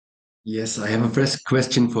Yes, I have a first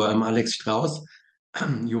question for Alex Strauss.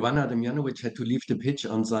 Jovana Demjanovic had to leave the pitch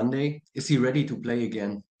on Sunday. Is he ready to play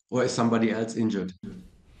again, or is somebody else injured?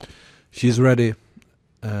 She's ready.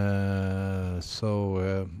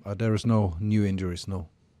 So there is no new injuries. No.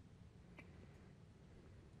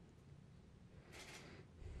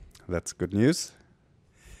 That's good news.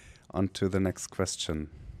 On to the next question,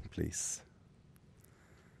 please.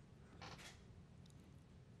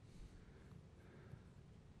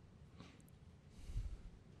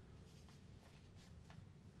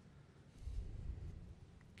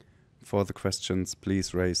 For the questions,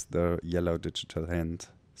 please raise the yellow digital hand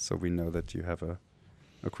so we know that you have a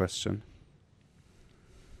question.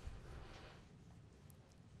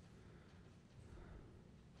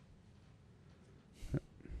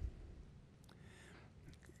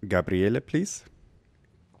 Gabriele, please.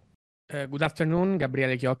 Good afternoon,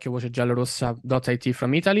 Gabriele Chiocchio, voce giallorossa.it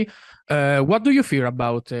from Italy. What do you fear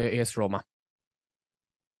about AS Roma?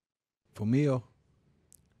 For me or?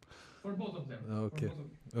 For both of them. Okay.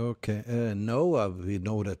 Okay. No, we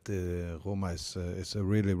know that Roma is a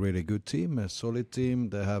really good team, a solid team.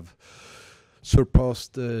 They have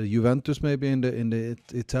surpassed Juventus maybe in the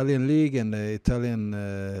Italian league, and the Italian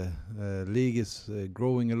league is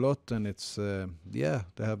growing a lot. And it's they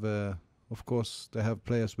have of course they have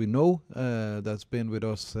players we know that's been with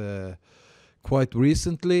us quite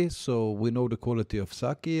recently, so we know the quality of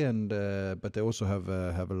Saki, and but they also have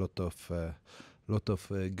a lot of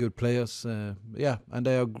good players, and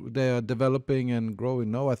they are developing and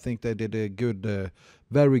growing now. I think they did a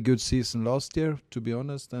very good season last year, to be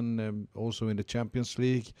honest, and also in the Champions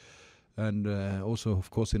League, and also of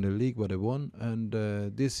course in the league where they won. And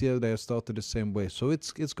this year they have started the same way, so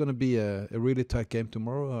it's going to be a really tight game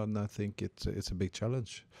tomorrow, and I think it's a big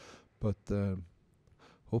challenge, but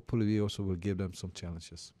hopefully we also will give them some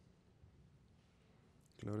challenges.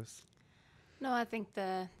 Glodis? No, I think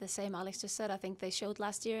the same Alex just said. I think they showed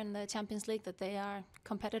last year in the Champions League that they are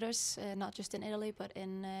competitors, not just in Italy, but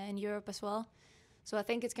in Europe as well. So I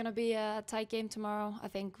think it's going to be a tight game tomorrow. I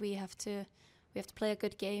think we have to play a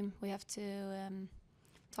good game. We have to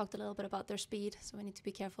talked a little bit about their speed, so we need to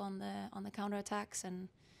be careful on the counter attacks, and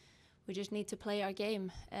we just need to play our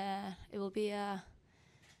game. It will be a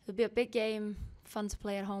big game, fun to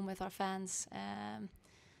play at home with our fans.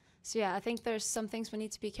 So yeah, I think there's some things we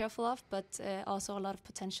need to be careful of, but also a lot of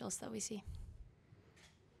potentials that we see.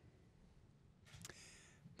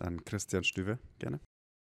 Dann Christian Stüwe, gerne.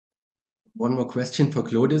 One more question for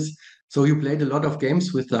Glodis. So you played a lot of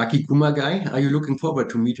games with Aki Kumagai. Are you looking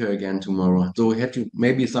forward to meet her again tomorrow? So had you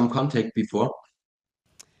maybe some contact before?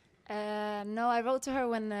 No, I wrote to her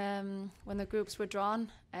when the groups were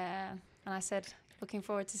drawn, and I said, looking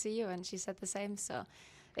forward to see you, and she said the same. So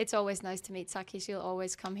it's always nice to meet Saki. She'll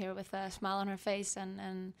always come here with a smile on her face,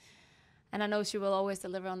 and I know she will always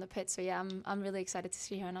deliver on the pitch. So yeah, I'm really excited to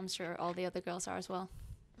see her, and I'm sure all the other girls are as well.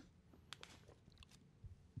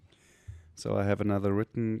 So I have another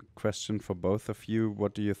written question for both of you.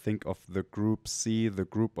 What do you think of the Group C, the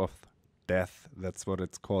group of death? That's what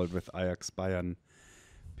it's called, with Ajax, Bayern,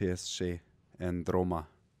 PSG, and Roma.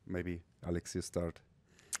 Maybe Alex, you start.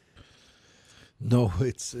 No,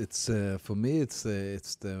 it's for me it's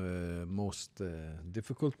the most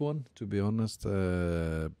difficult one, to be honest.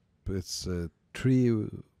 It's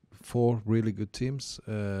 3-4 really good teams,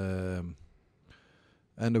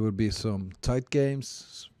 and there will be some tight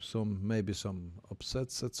games, maybe some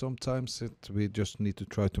upsets at some times. We just need to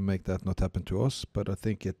try to make that not happen to us. But I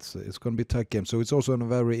think it's going to be a tight game. So it's also a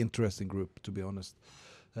very interesting group, to be honest,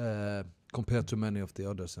 compared to many of the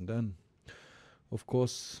others. And then, of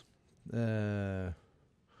course. I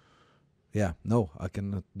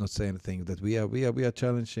cannot not say anything. That we are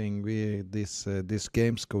challenging these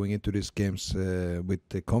games, going into these games with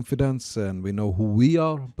the confidence, and we know who we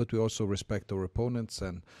are, but we also respect our opponents.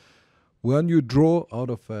 And when you draw out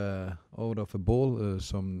of a ball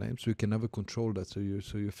some names, you can never control that. So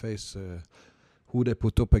you face who they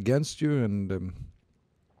put up against you, and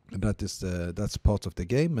that's part of the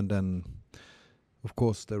game. And then, of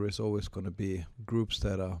course, there is always going to be groups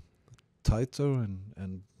that are tighter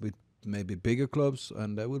and with maybe bigger clubs,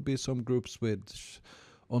 and there will be some groups which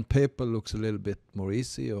on paper looks a little bit more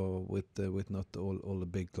easy, or with not all the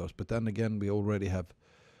big clubs. But then again, we already have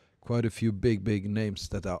quite a few big names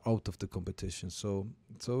that are out of the competition. So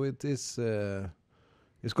it is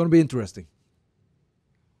it's going to be interesting.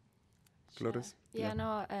 Glodis?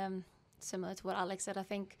 Similar to what Alex said, I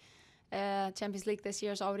think Champions League this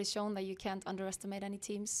year has already shown that you can't underestimate any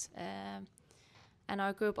teams. And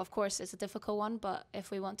our group, of course, is a difficult one, but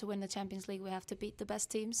if we want to win the Champions League, we have to beat the best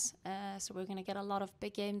teams. So we're going to get a lot of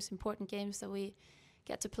big games, important games that we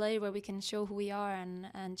get to play, where we can show who we are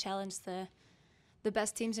and challenge the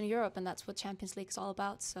best teams in Europe, and that's what Champions League is all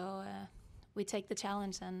about. So we take the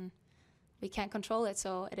challenge, and we can't control it,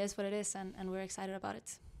 so it is what it is, and we're excited about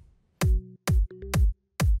it.